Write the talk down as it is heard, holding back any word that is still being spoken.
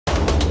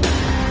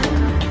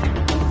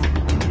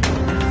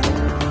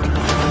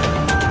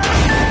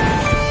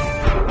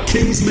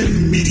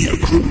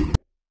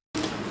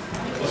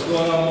What's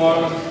going on,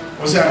 Marlon?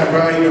 What's happening,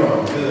 bro? How you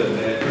doing? Good,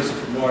 man.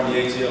 Christopher Martin, the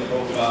ATL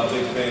Profile.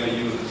 Big fan of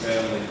you and the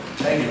family.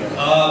 Thank you,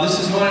 man. This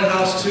is Haunted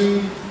House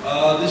 2.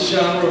 This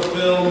genre of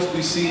films,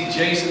 we see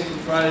Jason from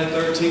Friday the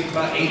 13th,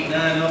 about 8,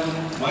 9 of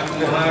them.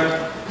 Michael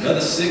Myers,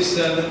 another 6,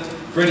 7.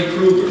 Freddy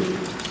Krueger.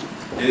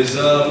 Is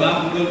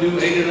Malcolm going to do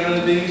 8 or 9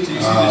 of these? Do you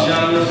see the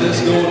genre of this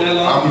going that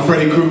long? I'm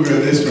Freddy Krueger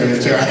of this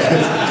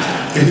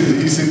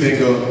franchise. You sit there and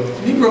go,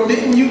 Negro,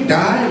 didn't you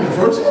die in the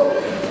first one?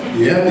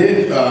 Yeah, I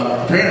did,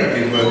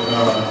 apparently, but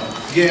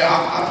yeah,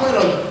 I plan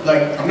on,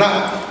 like, I'm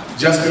not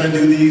just going to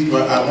do these,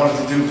 but I wanted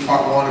to do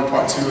part 1 and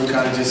part 2 and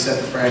kind of just set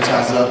the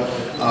franchise up.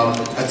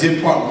 I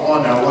did part 1,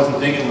 and I wasn't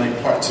thinking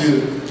like part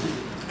 2,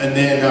 and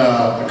then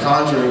The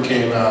Conjuring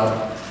came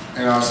out.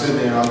 And I was sitting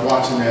there and I was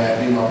watching that,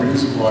 me and my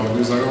producer party. We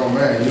was like, oh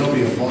man, you know,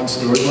 it'd be a fun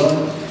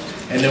storyline.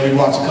 And then we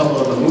watched a couple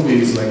other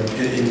movies like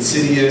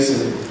Insidious,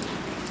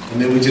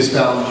 and then we just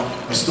found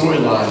a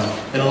storyline.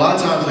 And a lot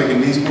of times, like in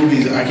these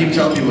movies, I keep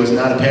telling people it's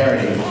not a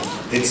parody.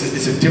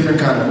 It's a different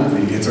kind of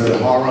movie. It's a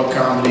horror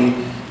comedy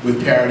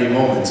with parody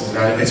moments.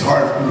 And it's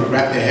hard for people to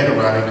wrap their head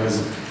around it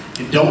because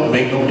it don't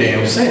make no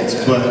damn sense.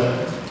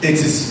 But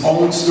it's its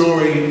own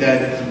story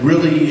that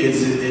really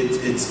is,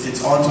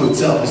 it's onto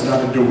itself. It's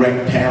not a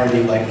direct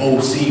parody like, oh,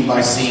 scene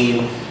by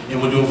scene,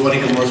 and we're doing funny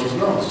commercials.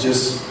 No, it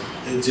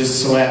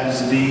just so happens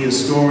to be a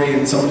story,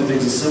 and some of the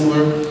things are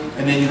similar,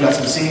 and then you got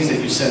some scenes that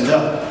you send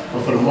up,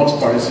 but for the most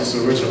part, it's just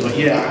original. But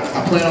yeah,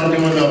 I plan on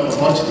doing a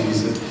bunch of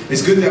these.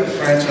 It's good to have a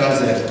franchise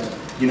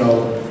that, you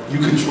know, you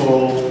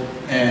control,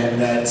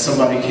 and that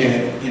somebody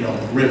can't, you know,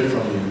 rip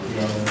from you. You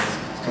know,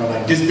 it's kind of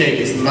like, this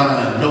baby is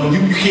mine. No,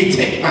 you can't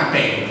take my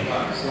baby.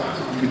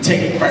 You can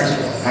take it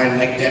personal. I ain't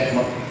like that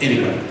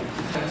anyway.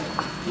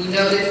 You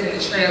notice in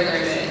the trailer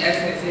that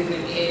Essence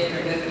isn't in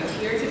or doesn't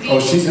appear to be. Oh,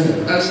 she's in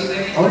it. Oh, she's in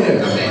it? Oh,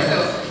 yeah. Okay, so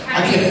I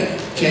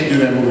can't do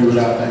that movie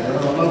without that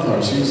girl. I love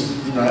her.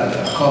 She's, you know, I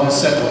call her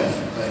set wife.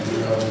 Like, you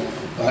know,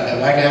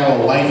 if I could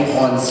have a wife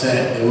on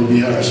set, it would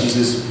be her. She's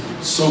just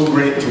so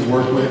great to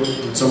work with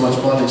and so much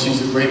fun, and she's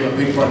a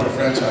big part of the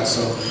franchise.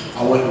 So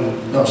I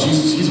wouldn't. No,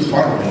 she's a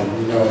part of it.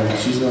 You know,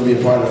 she's going to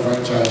be a part of the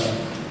franchise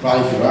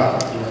probably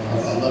throughout. You know,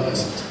 I love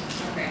Essence.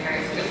 Okay,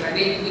 nice. Because I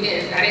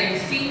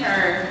didn't see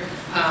her.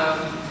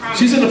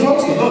 She's in the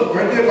poster. Look,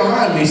 right there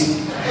behind me.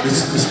 The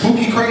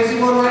spooky, crazy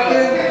one right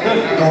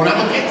there. Going, I'm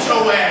gonna get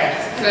your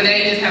ass. So now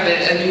you just have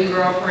a new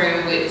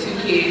girlfriend with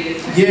 2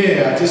 kids.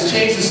 Yeah, I just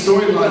changed the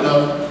storyline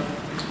up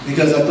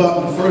because I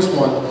thought in the first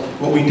one,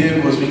 what we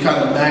did was we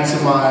kind of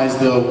maximized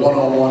the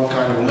one-on-one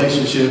kind of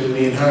relationship,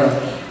 me and her,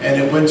 and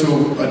it went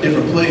to a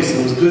different place, and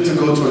it was good to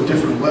go to a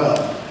different well.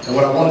 And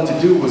what I wanted to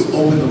do was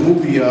open the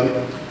movie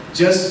up,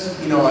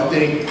 just, you know, I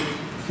think,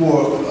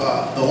 for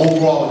the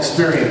overall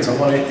experience. I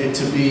wanted it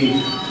to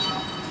be.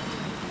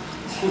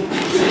 I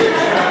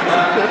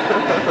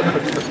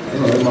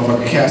don't know, that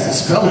motherfucker cast a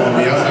spell on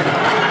me. I was like,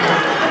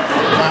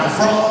 am I a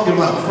frog? Am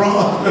I a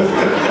frog?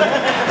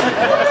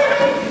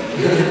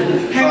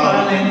 Hey,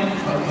 Marlon.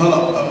 Hold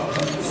up.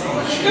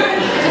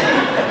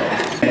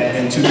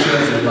 And 2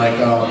 children, like,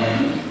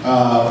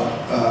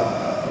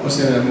 what's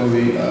the name of that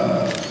movie?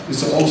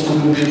 It's an old school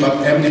movie about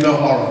Amityville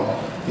Horror.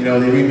 You know,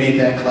 they remade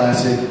that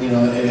classic. You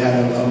know, it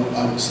had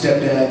a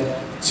stepdad,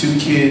 2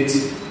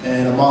 kids,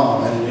 and a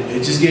mom, and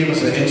it just gave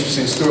us an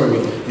interesting story.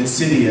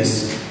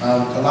 Insidious.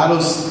 A lot of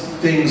those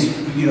things,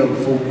 you know,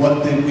 for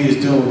what we was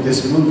doing with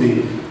this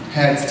movie,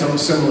 had some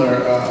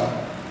similar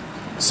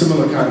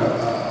kind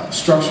of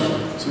structure.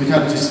 So we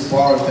kind of just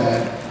borrowed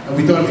that, and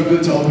we thought it'd be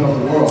good to open up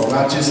the world,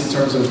 not just in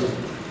terms of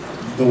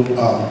the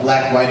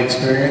black-white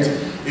experience.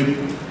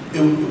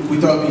 We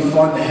thought it'd be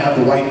fun to have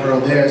the white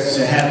girl there,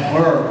 to have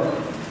her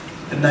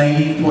a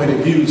naive point of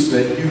view, so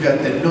that you got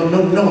that, no,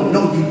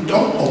 you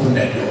don't open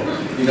that door.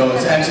 You know,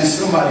 it's actually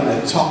somebody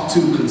to talk to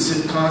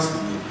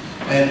constantly.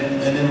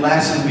 And then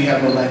lastly, we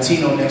have a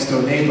Latino next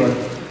door neighbor,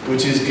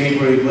 which is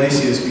Gabriel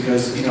Iglesias,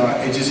 because, you know,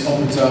 it just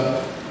opens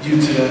up you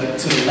to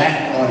the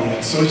Latin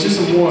audience. So it's just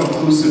a more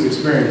inclusive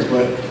experience,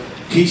 but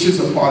Keisha's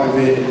a part of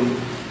it, and,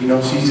 you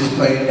know, she's just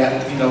playing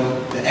that, you know,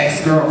 the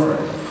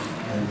ex-girlfriend,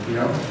 you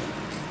know?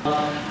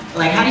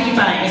 Like, how did you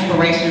find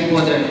inspiration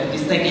for the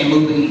second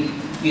movie,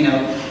 you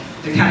know,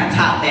 to kind of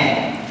top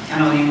that? I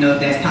don't even know if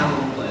that's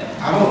topical, but.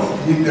 I don't,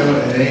 you know,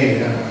 hey,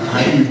 how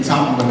you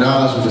top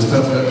Minaj with the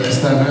stuff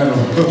that's not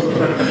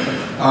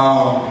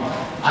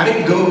I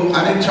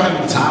didn't try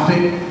to top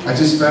it. I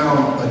just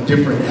found a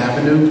different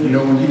avenue. You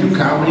know, when you do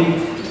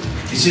comedy,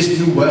 it's just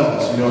new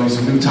wells, you know, it's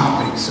a new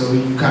topic. So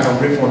you kind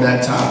of riff on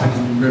that topic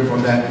and you riff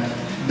on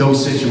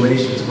those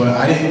situations.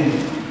 But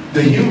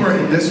the humor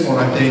in this one,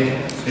 I think,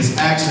 is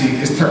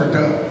turned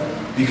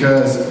up.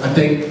 Because I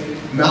think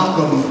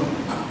Malcolm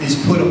is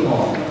put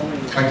upon.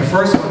 Like the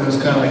first one, it was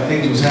kind of like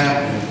things was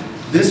happening.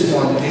 This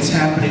one, it's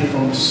happening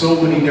from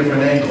so many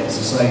different angles.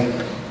 It's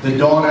like the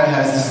daughter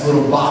has this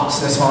little box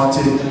that's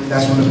haunted,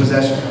 that's from the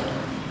possession.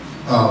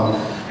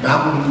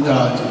 Malcolm,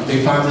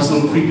 they find this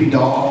little creepy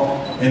doll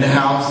in the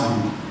house,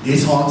 and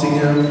it's haunting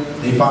him.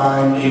 They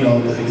find, you know,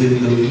 the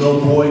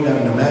little boy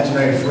got an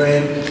imaginary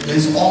friend.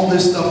 There's all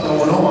this stuff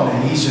going on,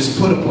 and he's just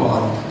put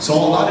upon. So a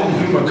lot of the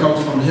humor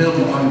comes from him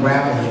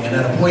unraveling, and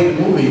at a point in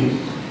the movie,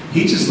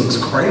 he just looks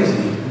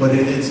crazy, but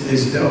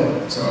it's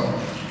dope. So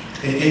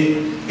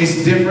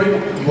it's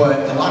different,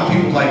 but a lot of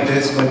people like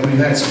this. Like we've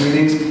had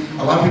screenings,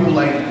 a lot of people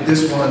like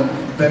this one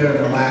better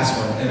than the last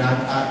one,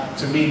 and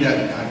to me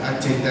I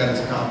take that as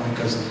a compliment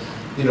because,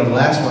 you know, the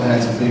last one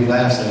had some big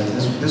laughs, and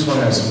this one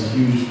has some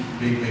huge,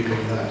 big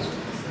laughs.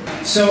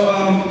 So,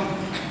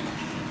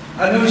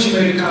 I noticed you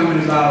made a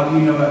comment about,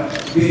 you know,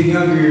 being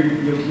younger,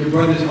 your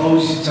brothers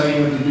always used to tell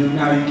you what to do,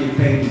 now you get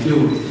paid to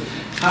do it.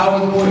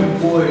 How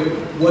important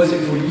was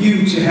it for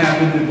you to have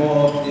been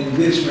involved in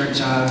this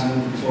franchise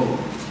moving forward?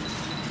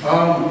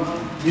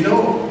 You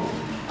know,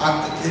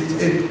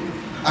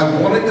 I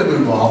wanted them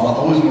involved. I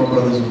always want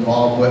brothers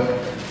involved, but,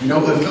 you know,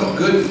 it felt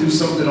good to do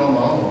something on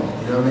my own.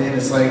 You know what I mean?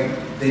 It's like,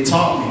 they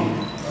taught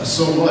me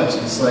so much.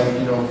 It's like,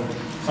 you know,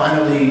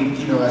 finally,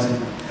 you know, as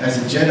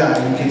a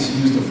Jedi, you get to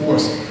use the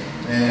Force.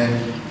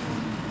 And,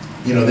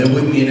 you know, they're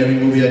with me in every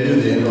movie I do.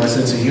 They have my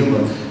sense of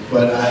humor.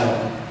 But,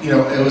 you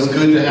know, it was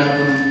good to have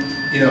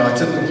them. You know, I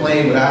took the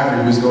plane with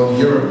Ivory. We was going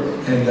to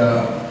Europe. And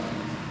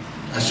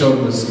I showed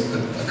him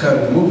a cut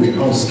of the movie. And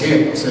I was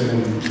scared. I'm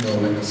sitting in, you know,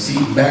 like a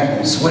seat back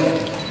and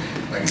sweating.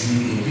 Like,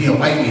 if he don't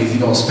like me, is he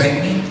going to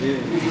spank me?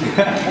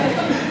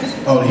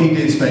 Oh, he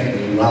did spank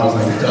me. I was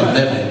like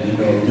 11, you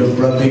know, your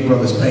big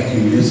brother spank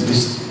you.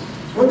 It's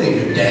one thing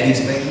your daddy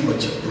spank you,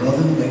 but your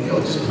brother, like, yo,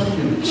 just punch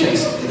you in the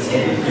chest.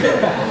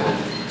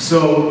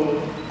 So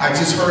I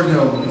just heard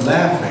him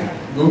laughing.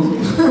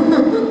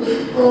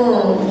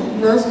 Oh,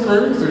 that's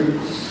crazy.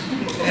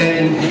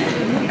 And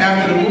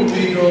after the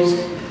movie, he goes,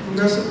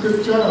 that's a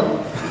good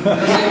job.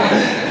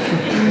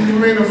 You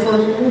made a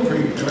funny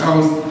movie.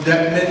 And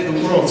that meant the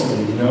world to me,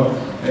 you know?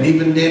 And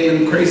even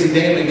Damon, Crazy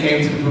Damon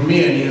came to the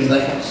premiere and he was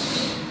like,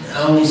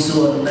 I only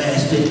saw the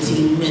last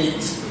 15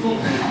 minutes,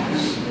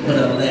 but I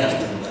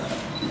laughed a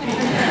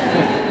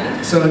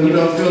lot. So, you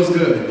know, it feels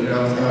good, you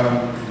know,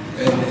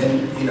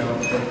 and you know,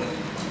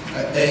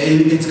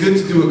 it's good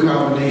to do a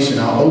combination.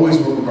 I always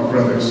work with my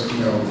brothers, you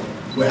know.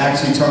 We're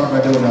actually talking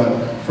about doing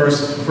a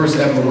first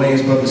ever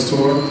Wayans Brothers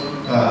tour.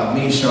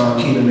 Me, Sean,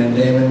 Keenan, and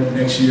Damon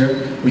next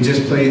year. We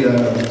just played,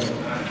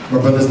 my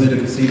brothers did a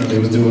casino. They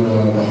was doing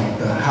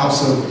the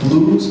House of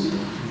Blues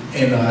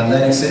in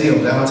Atlantic City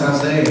on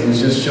Valentine's Day. It was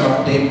just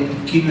Sean,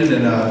 Damon, Keenan,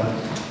 and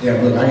yeah,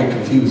 look, I get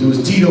confused. It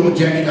was Tito and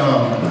Jackie.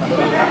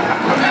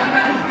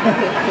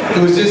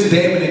 It was just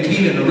Damon and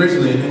Keenan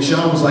originally, and then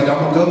Sean was like, I'm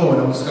gonna go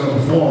and I'm just gonna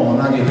perform. I'm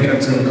not getting paid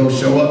until the ghost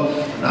show up.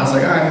 And I was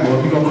like, all right, well,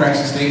 if you're gonna crash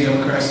the stage, I'm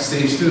gonna crash the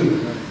stage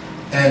too.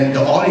 And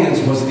the audience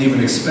wasn't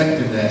even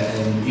expecting that.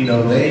 And, you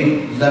know,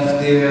 they left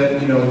there,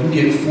 you know, you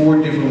get 4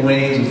 different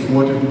ways and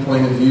 4 different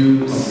point of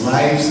view of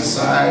life,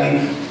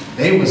 society.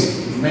 They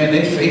was, man,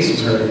 their face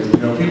was hurt. You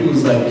know, people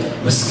was like,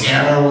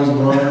 mascara was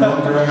running,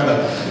 one girl had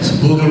a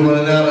booger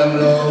running out of her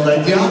nose.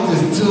 Like, y'all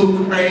just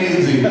too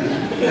crazy.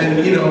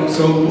 And, you know,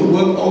 so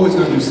we're always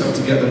gonna do stuff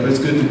together, but it's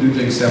good to do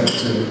things separate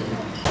too.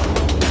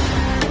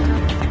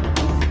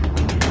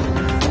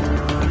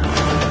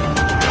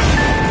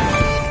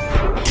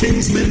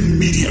 Kingsman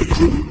Media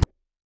Group.